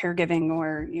caregiving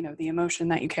or, the emotion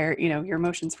that you care, your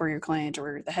emotions for your client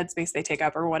or the headspace they take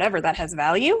up or whatever that has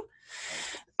value.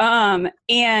 So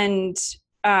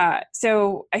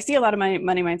I see a lot of my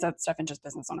money mindset stuff in just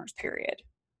business owners, period.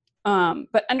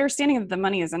 But understanding that the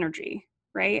money is energy,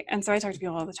 right? And so I talk to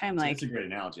people all the time, like, that's a great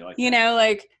analogy. Like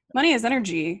money is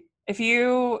energy. If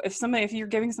you're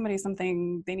giving somebody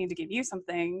something, they need to give you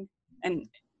something, and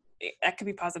that could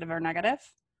be positive or negative.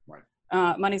 Right.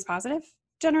 Money's positive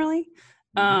generally.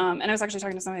 And I was actually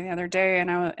talking to somebody the other day, and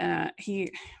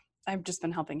I've just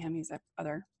been helping him. He's a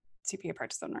other CPA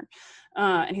practice owner.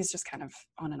 And he's just kind of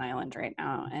on an island right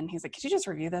now. And he's like, could you just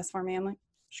review this for me? I'm like,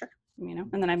 sure.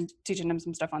 And then I'm teaching him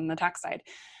some stuff on the tax side,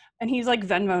 and he's like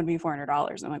Venmo'd me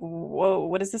 $400. I'm like, whoa,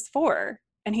 what is this for?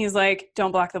 And he's like,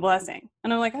 don't block the blessing.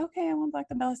 And I'm like, okay, I won't block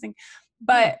the blessing.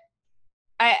 But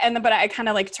I kind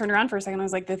of like turned around for a second. I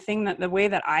was like, the way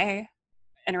that I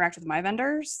interact with my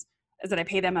vendors is that I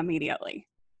pay them immediately.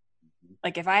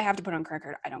 Like if I have to put on credit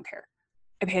card, I don't care.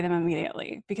 I pay them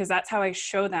immediately because that's how I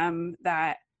show them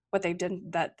that what they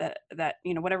did, that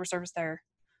whatever service they're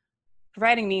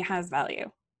providing me has value.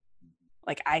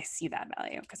 Like I see that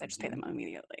value because I just pay them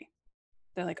immediately.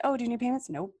 They're like, oh, do you need payments?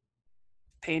 Nope.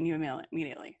 Paying you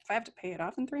immediately. If I have to pay it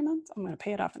off in 3 months, I'm going to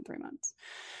pay it off in 3 months.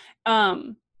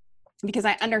 Because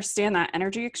I understand that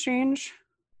energy exchange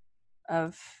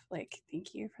of like,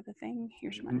 thank you for the thing.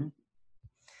 Here's your money.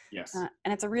 Yes.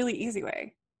 And it's a really easy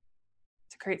way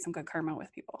to create some good karma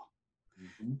with people.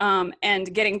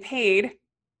 And getting paid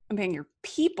and paying your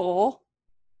people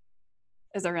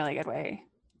is a really good way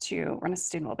to run a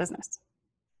sustainable business.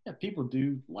 Yeah, people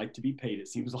do like to be paid. It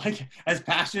seems like, as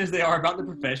passionate as they are about the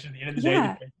profession, at the end of the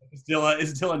day,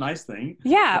 it's still a nice thing.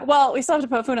 Yeah, well, we still have to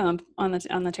put food on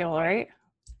the table, right?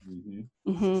 And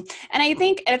I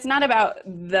think it's not about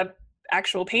the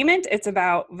actual payment; it's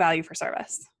about value for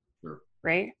service. Sure.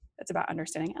 Right? It's about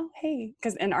understanding. Oh, hey,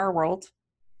 because in our world,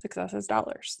 success is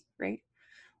dollars, right?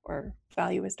 Or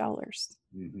value is dollars.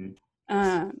 And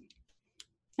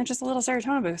just a little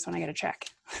serotonin boost when I get a check.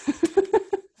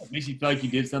 It makes you feel like you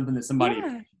did something that somebody.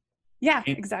 Yeah,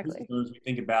 exactly. As we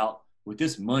think about with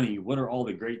this money, what are all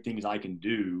the great things I can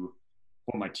do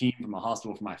for my team, for my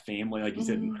hospital, for my family? Like you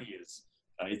said, money is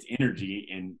it's energy,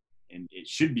 and it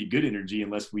should be good energy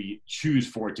unless we choose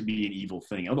for it to be an evil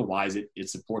thing. Otherwise, it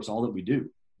supports all that we do.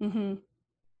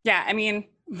 Yeah, I mean,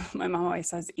 my mom always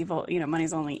says evil.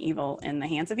 Money's only evil in the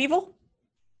hands of evil.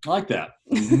 I like that.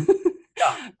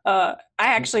 I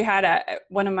actually had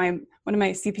one of my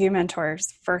CPA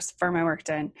mentors, first firm I worked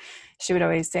in. She would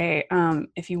always say,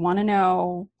 if you want to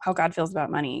know how God feels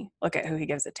about money, look at who he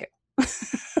gives it to.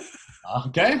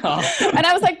 Okay. And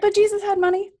I was like, but Jesus had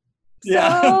money.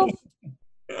 So.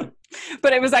 Yeah.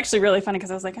 But it was actually really funny because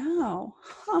I was like, oh,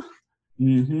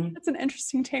 that's an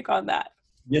interesting take on that.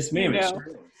 Yes, ma'am. It sure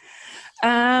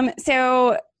is.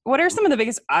 So what are some of the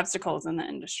biggest obstacles in the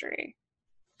industry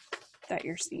that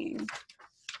you're seeing?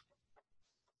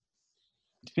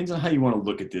 Depends on how you want to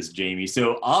look at this, Jamie.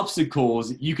 So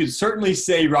obstacles, you could certainly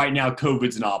say right now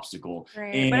COVID's an obstacle.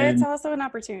 Right, but it's also an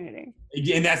opportunity.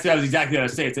 And that's exactly what I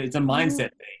was saying. It's a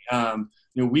mindset thing.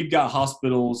 We've got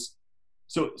hospitals.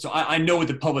 So I know what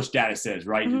the published data says,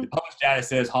 right? The published data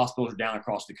says hospitals are down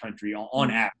across the country on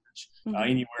average,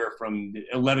 anywhere from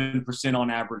 11% on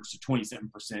average to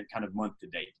 27% kind of month to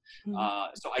date.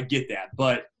 So I get that,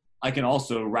 but I can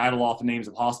also rattle off the names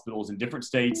of hospitals in different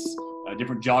states,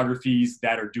 different geographies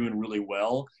that are doing really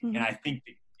well. And I think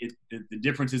the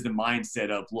difference is the mindset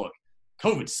of, look,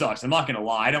 COVID sucks. I'm not going to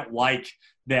lie. I don't like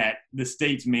that the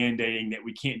state's mandating that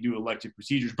we can't do elective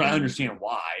procedures, but I understand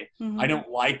why. I don't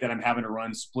like that I'm having to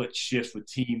run split shifts with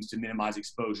teams to minimize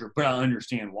exposure, but I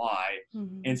understand why.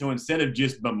 And so instead of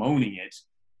just bemoaning it,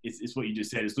 it's what you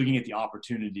just said, is looking at the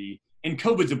opportunity. And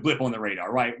COVID's a blip on the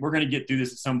radar, right? We're going to get through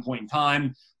this at some point in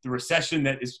time. The recession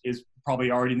that is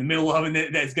probably already in the middle of, and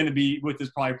that's going to be with us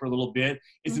probably for a little bit,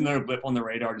 is another blip on the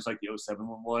radar, just like the '07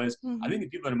 one was. I think the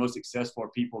people that are most successful are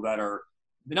people that are,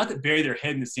 not to bury their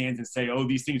head in the sands and say, oh,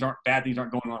 these things aren't bad, things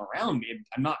aren't going on around me.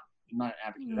 I'm not an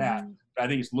advocate of that. But I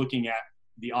think it's looking at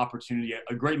the opportunity.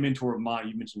 A great mentor of mine,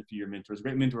 you mentioned a few of your mentors, a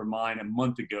great mentor of mine a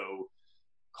month ago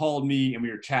called me and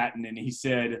we were chatting, and he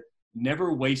said,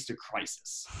 never waste a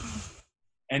crisis.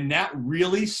 And that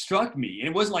really struck me. And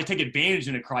it wasn't like take advantage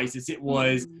in a crisis. It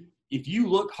was, if you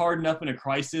look hard enough in a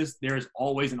crisis, there's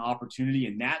always an opportunity.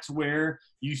 And that's where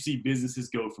you see businesses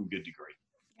go from good to great.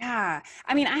 Yeah.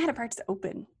 I mean, I had a practice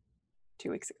open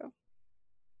 2 weeks ago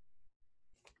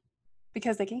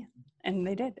because they can, and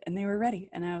they did, and they were ready.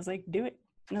 And I was like, do it.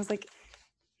 And I was like,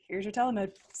 here's your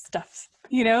telemed stuff,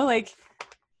 like,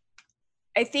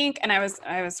 I think, and I was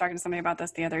talking to somebody about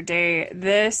this the other day,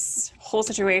 this whole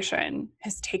situation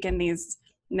has taken these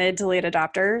mid to late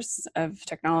adopters of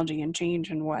technology and change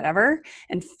and whatever,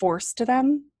 and forced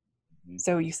them.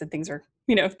 So you said things are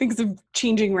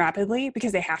changing rapidly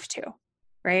because they have to,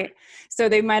 right? So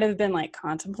they might have been like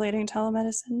contemplating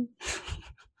telemedicine and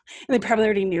they probably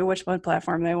already knew which one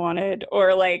platform they wanted,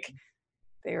 or like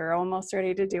they were almost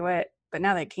ready to do it, but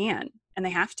now they can. And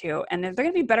they have to, and they're going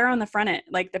to be better on the front end,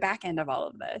 like the back end of all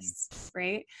of this,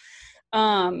 right?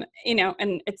 And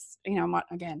it's,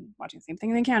 again, watching the same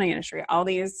thing in the accounting industry, all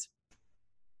these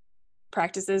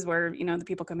practices where, the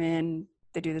people come in,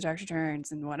 they do the tax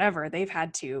returns and whatever, they've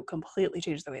had to completely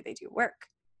change the way they do work.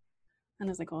 And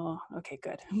I was like, well, okay,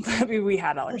 good. We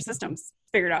had all our systems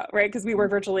figured out, right? Because we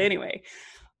work virtually anyway.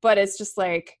 But it's just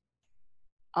like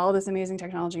all this amazing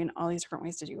technology and all these different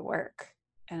ways to do work.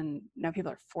 And now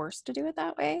people are forced to do it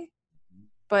that way,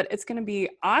 but it's going to be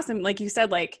awesome. Like you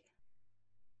said, like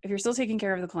if you're still taking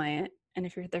care of the client and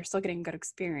if they're still getting good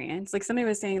experience, like somebody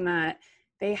was saying that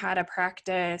they had a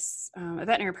practice, a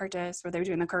veterinary practice where they were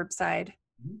doing the curbside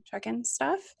check-in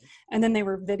stuff. And then they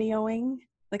were videoing,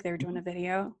 like they were doing a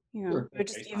video,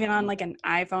 just even on like an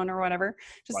iPhone or whatever,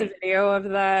 just a video of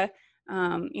the,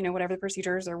 whatever the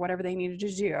procedures or whatever they needed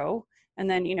to do. And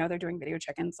then, they're doing video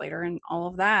check-ins later and all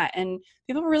of that. And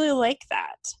people really like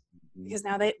that because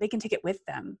now they can take it with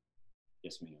them.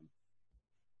 Yes,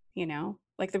 ma'am.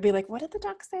 Like they'll be like, what did the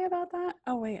doc say about that?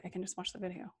 Oh, wait, I can just watch the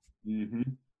video.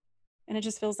 And it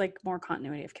just feels like more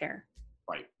continuity of care.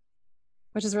 Right.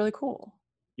 Which is really cool.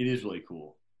 It is really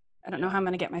cool. I don't know how I'm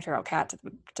going to get my feral cat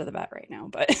to the vet right now,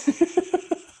 but.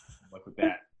 Luck with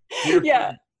that.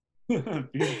 Yeah. You're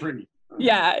pretty.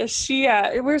 Yeah. She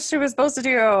was supposed to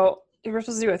do a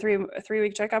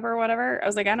 3-week checkup or whatever. I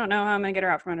was like, I don't know how I'm gonna get her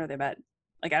out from under the bed.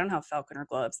 Like, I don't have Falcon or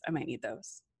gloves. I might need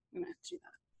those. I'm gonna have to do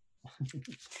that.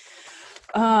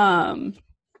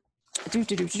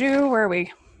 Where are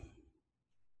we?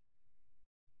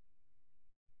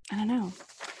 I don't know.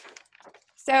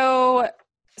 So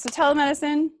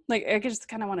telemedicine, like I just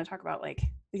kind of want to talk about like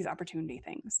these opportunity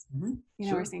things.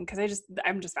 Sure. We're seeing, because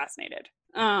I'm just fascinated.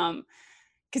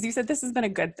 Because you said this has been a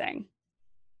good thing.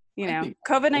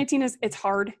 COVID-19 it's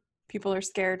hard. People are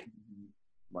scared.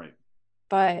 Right.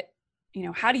 But,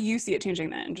 how do you see it changing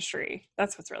the industry?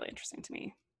 That's what's really interesting to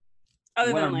me.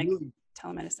 Other than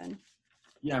telemedicine.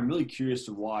 Yeah, I'm really curious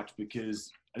to watch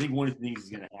because I think one of the things is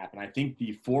going to happen. I think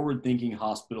the forward-thinking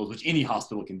hospitals, which any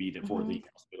hospital can be, the forward-thinking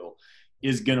hospital,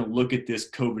 is going to look at this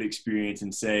COVID experience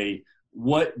and say,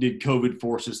 what did COVID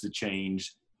force us to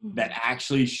change that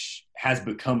actually has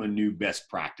become a new best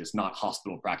practice, not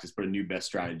hospital practice, but a new best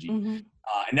strategy. And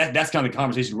that's kind of the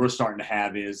conversation we're starting to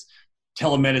have is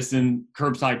telemedicine,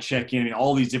 curbside check-in,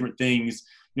 all these different things.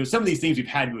 Some of these things we've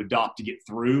had to adopt to get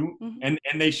through and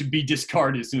they should be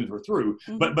discarded as soon as we're through.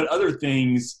 But other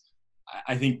things,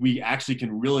 I think we actually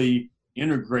can really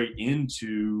integrate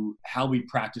into how we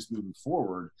practice moving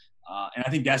forward. And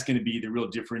I think that's going to be the real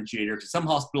differentiator because some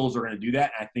hospitals are going to do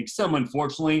that. And I think some,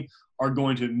 unfortunately, are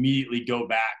going to immediately go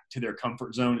back to their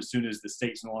comfort zone as soon as the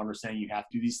state's no longer saying you have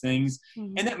to do these things.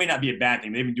 And that may not be a bad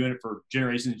thing. They've been doing it for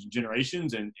generations and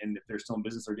generations. And if they're still in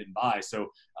business, they're getting by. So,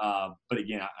 but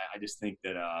again, I just think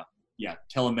that,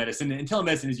 telemedicine. And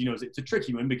telemedicine is, it's a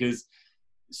tricky one because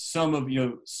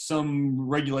some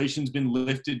regulations been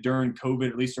lifted during COVID,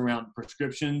 at least around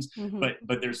prescriptions,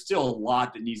 but there's still a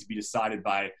lot that needs to be decided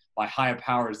by higher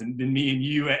powers than me and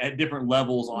you at different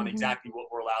levels on exactly what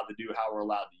we're allowed to do, how we're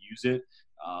allowed to use it.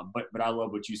 But I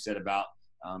love what you said about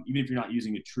even if you're not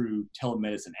using a true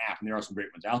telemedicine app, and there are some great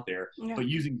ones out there, Yeah. but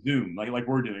using Zoom, like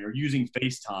we're doing, or using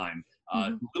FaceTime,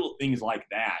 little things like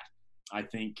that, I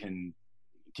think can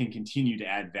continue to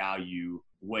add value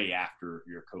way after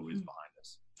your COVID is behind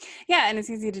us. Yeah. And it's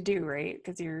easy to do, right?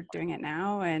 Because you're doing it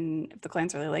now. And if the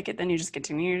clients really like it, then you just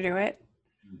continue to do it.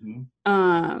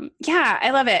 Yeah,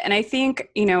 I love it. And I think,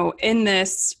 in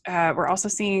this, we're also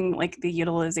seeing like the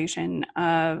utilization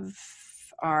of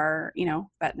our,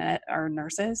 our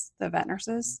nurses, the vet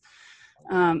nurses,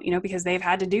 because they've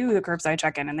had to do the curbside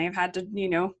check-in and they've had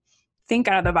to, think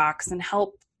out of the box and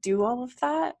help do all of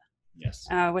that. Yes.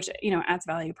 Which, adds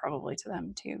value probably to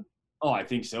them too. Oh, I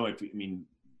think so.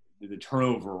 The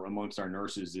turnover amongst our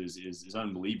nurses is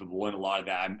unbelievable. And a lot of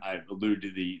that, I've alluded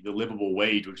to the livable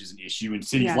wage, which is an issue in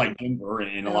cities like Denver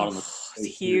and a lot of it's a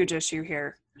huge issue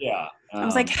here. Yeah. I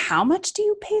was like, how much do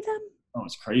you pay them? Oh,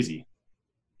 it's crazy.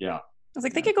 Yeah. I was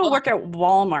like, they could go work at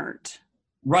Walmart.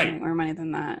 Right. More money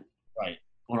than that. Right.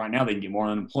 Well, right now they can get more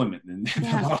unemployment than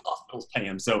a lot of hospitals pay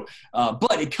them. So,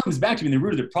 but it comes back to the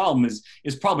root of the problem is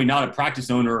probably not a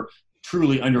practice owner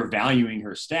truly undervaluing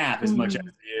her staff as much as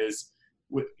it is,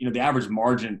 the average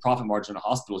profit margin in a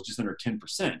hospital is just under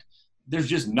 10%. There's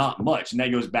just not much. And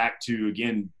that goes back to,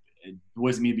 again,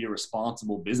 what does it mean to be a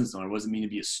responsible business owner? What does it mean to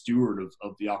be a steward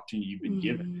of the opportunity you've been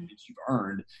given, that you've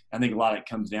earned? I think a lot of it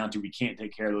comes down to we can't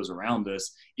take care of those around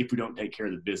us if we don't take care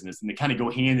of the business. And they kind of go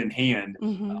hand in hand.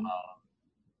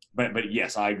 But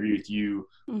yes, I agree with you.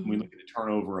 When we look at the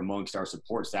turnover amongst our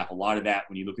support staff, a lot of that,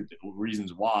 when you look at the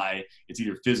reasons why, it's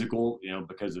either physical,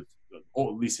 because of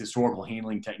at least historical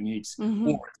handling techniques,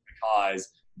 or it's because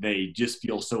they just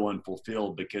feel so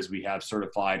unfulfilled because we have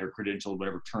certified or credentialed,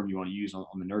 whatever term you want to use on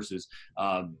the nurses,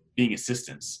 being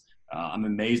assistants. I'm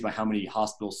amazed by how many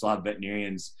hospitals still have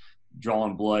veterinarians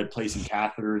drawing blood, placing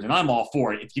catheters, and I'm all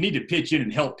for it. If you need to pitch in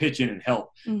and help, pitch in and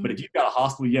help. But if you've got a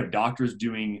hospital, you have doctors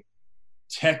doing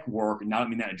tech work, and not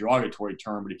mean that in a derogatory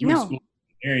term, but if you're a school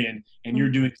veterinarian and you're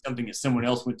doing something that someone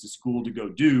else went to school to go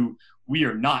do, we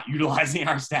are not utilizing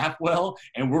our staff well,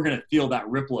 and we're going to feel that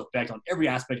ripple effect on every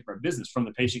aspect of our business, from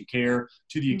the patient care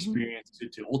to the experience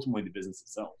to ultimately the business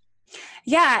itself.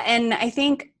 Yeah. And I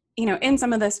think, in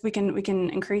some of this, we can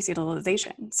increase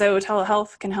utilization. So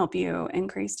telehealth can help you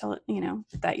increase,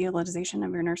 that utilization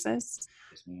of your nurses.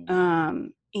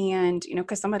 And,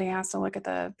 because somebody has to look at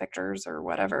the pictures or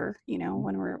whatever,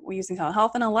 when we're using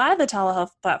telehealth. And a lot of the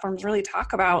telehealth platforms really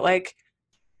talk about, like,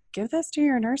 give this to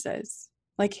your nurses.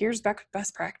 Like, here's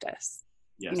best practice,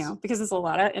 because there's a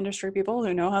lot of industry people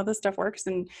who know how this stuff works.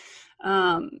 And,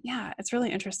 it's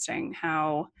really interesting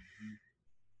how,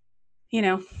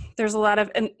 there's a lot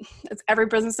of, and it's every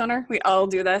business owner. We all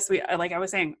do this. Like I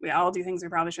was saying, we all do things we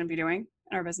probably shouldn't be doing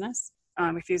in our business. We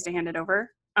refuse to hand it over.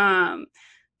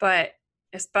 But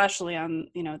especially on,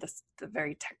 the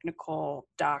very technical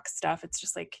doc stuff, it's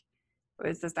just like,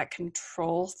 is this that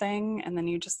control thing? And then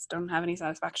you just don't have any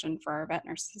satisfaction for our vet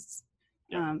nurses.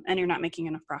 And you're not making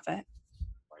enough profit.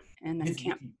 And then you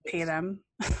can't pay them.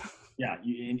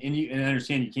 And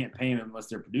understand you can't pay them unless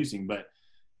they're producing, but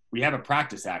we have a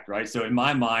practice act, right? So in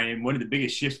my mind, one of the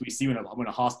biggest shifts we see when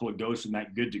a hospital goes from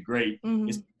that good to great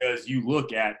is because you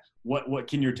look at what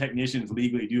can your technicians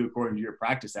legally do according to your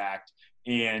practice act.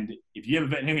 And if you have a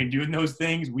veterinarian doing those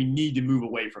things, we need to move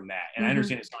away from that. And I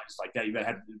understand it's not just like that. You got to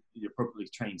have the appropriately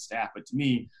trained staff. But to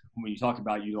me, when you talk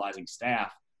about utilizing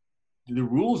staff, the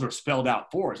rules are spelled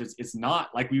out for us. It's not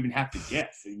like we even have to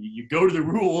guess. You go to the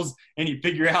rules and you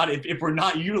figure out if we're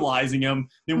not utilizing them,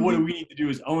 then what do we need to do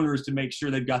as owners to make sure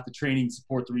they've got the training,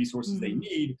 support, the resources they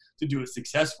need to do it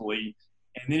successfully.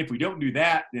 And then if we don't do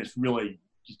that, then it's really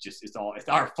it's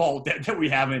our fault that we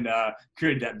haven't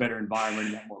created that better environment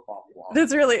and that more profitable.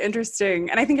 That's really interesting.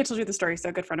 And I think I told you the story. So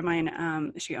a good friend of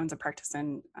mine, she owns a practice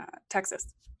in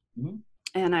Texas.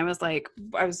 And I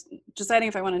was deciding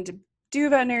if I wanted to do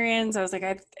veterinarians. I was like,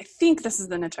 I think this is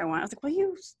the niche I want. I was like, will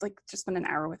you just spend an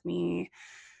hour with me?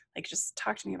 Like, just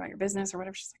talk to me about your business or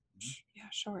whatever. She's like, yeah,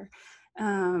 sure.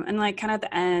 And kind of at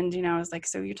the end, I was like,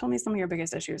 so you told me some of your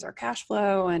biggest issues are cash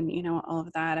flow and, all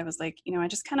of that. I was like, I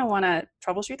just kind of want to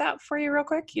troubleshoot that for you real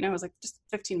quick. I was like, just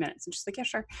 15 minutes. And she's like, yeah,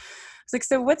 sure. I was like,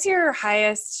 so what's your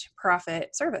highest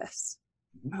profit service?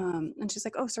 And she's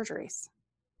like, oh, surgeries.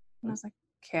 And I was like,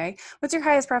 okay, what's your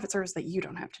highest profit service that you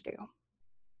don't have to do?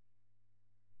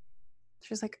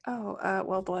 She's like,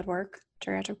 well, blood work,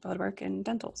 geriatric blood work, and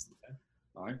dentals. Okay.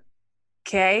 All right.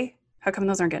 Okay. How come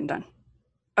those aren't getting done?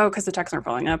 Oh, because the techs aren't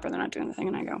following up or they're not doing the thing.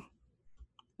 And I go,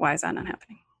 why is that not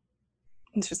happening?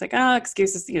 And she's like,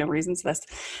 excuses, reasons, this,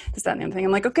 that, and the other thing.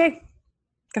 I'm like, okay,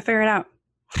 go figure it out.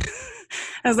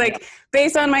 I was like,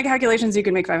 based on my calculations, you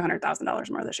can make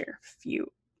 $500,000 more this year if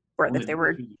you or if they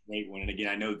were. Great one. And again,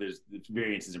 I know there's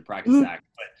variances in practice act,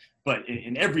 but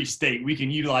in every state we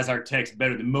can utilize our techs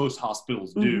better than most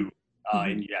hospitals do.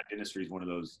 And yeah, dentistry is one of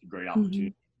those great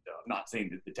opportunities. So I'm not saying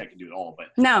that the tech can do it all, but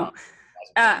no,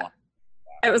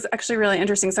 it was actually really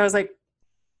interesting. So I was like,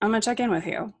 I'm gonna check in with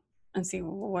you and see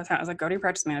what's happening. I was like, go to your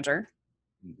practice manager.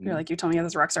 You're like, you told me you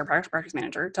have this rockstar practice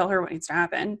manager. Tell her what needs to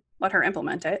happen. Let her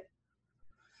implement it.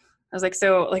 I was like,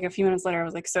 so like a few minutes later, I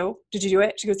was like, so did you do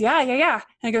it? She goes, yeah. And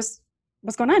I goes,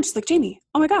 what's going on? She's like, Jamie,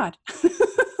 oh my God.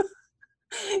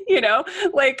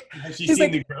 Like, has she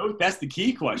seen the growth? That's the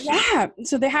key question. Yeah.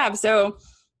 So they have. So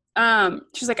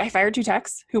she's like, I fired 2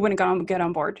 techs who wouldn't get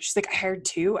on board. She's like, I hired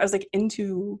 2. I was like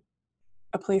into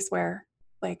a place where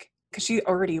like, cause she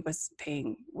already was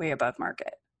paying way above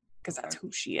market because that's who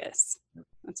she is.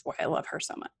 That's why I love her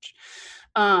so much.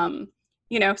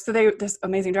 So they this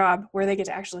amazing job where they get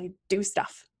to actually do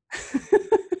stuff.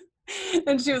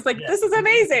 And she was like, this is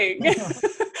amazing.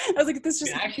 I was like, this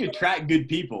just actually attract good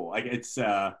people. Like it's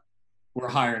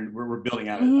we're building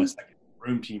out a second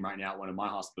room team right now at one of my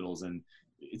hospitals, and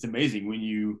it's amazing when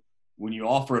you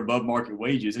offer above market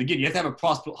wages. And again, you have to have a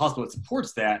hospital that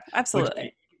supports that.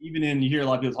 Absolutely. You hear a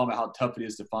lot of people talking about how tough it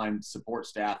is to find support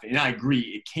staff, and I agree,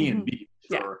 it can be.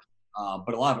 Sure.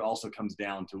 But a lot of it also comes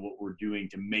down to what we're doing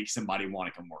to make somebody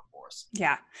want to come work for us.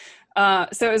 Yeah.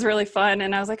 So it was really fun.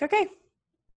 And I was like, okay,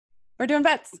 we're doing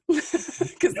vets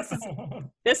because this is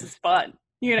fun. It's fun.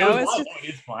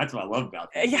 That's what I love about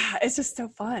it. Yeah. It's just so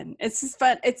fun. It's just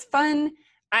fun. It's fun.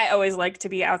 I always like to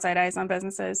be outside eyes on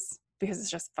businesses because it's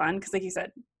just fun. Cause like you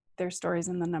said, there's stories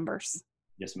in the numbers.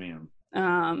 Yes, ma'am.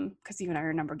 Cause you and I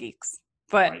are number geeks,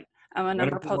 but right. I'm a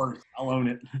number puzzle. I'll own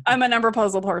it. I'm a number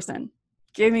puzzle person.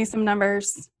 Give me some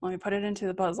numbers. Let me put it into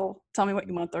the puzzle. Tell me what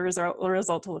you want the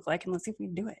result to look like, and let's see if we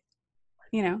can do it.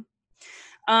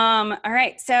 All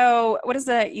right. So what is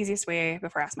the easiest way,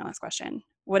 before I ask my last question,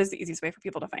 what is the easiest way for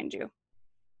people to find you?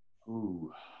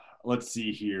 Ooh, let's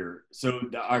see here. So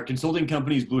our consulting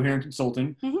company is Blue Heron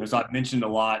Consulting. So I've mentioned a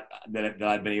lot that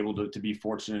I've been able to be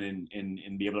fortunate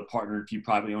and be able to partner with a few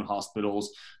privately owned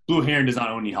hospitals. Blue Heron does not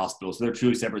own any hospitals, so they're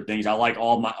truly separate things. I like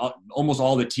almost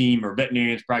all the team are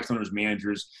veterinarians, practice owners,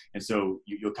 managers, and so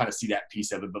you'll kind of see that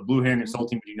piece of it. But Blue Heron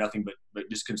Consulting, we do nothing but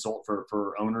just consult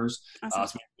for owners. Awesome.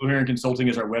 So Blue Heron Consulting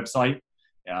is our website.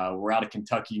 We're out of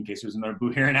Kentucky in case there's another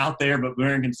Blue Heron out there, but Blue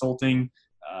Heron Consulting.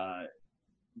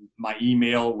 My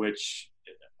email, which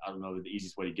I don't know the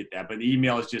easiest way to get that, but the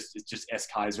email is just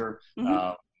Keiser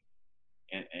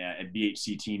at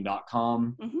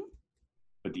bhcteam.com.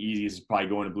 But the easiest is probably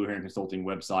going to Blue Heron Consulting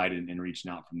website and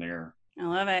reaching out from there. I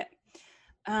love it.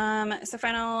 So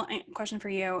final question for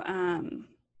you.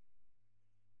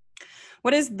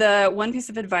 What is the one piece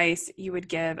of advice you would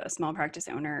give a small practice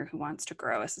owner who wants to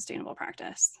grow a sustainable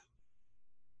practice?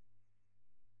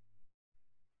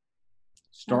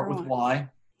 Start with why.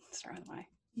 Start with why.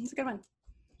 That's a good one.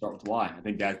 Start with why. I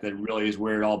think that really is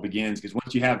where it all begins, because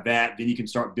once you have that, then you can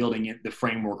start building the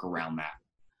framework around that.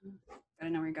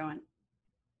 Gotta know where you're going.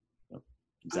 Yep,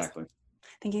 exactly. Awesome.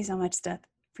 Thank you so much, Stith.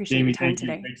 Appreciate your time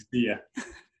today. Great to see you.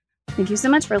 Thank you so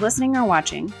much for listening or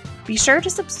watching. Be sure to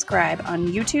subscribe on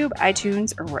YouTube,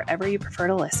 iTunes, or wherever you prefer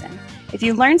to listen. If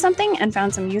you learned something and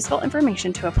found some useful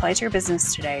information to apply to your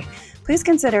business today, please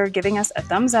consider giving us a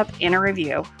thumbs up and a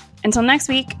review. Until next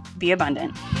week, be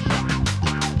abundant.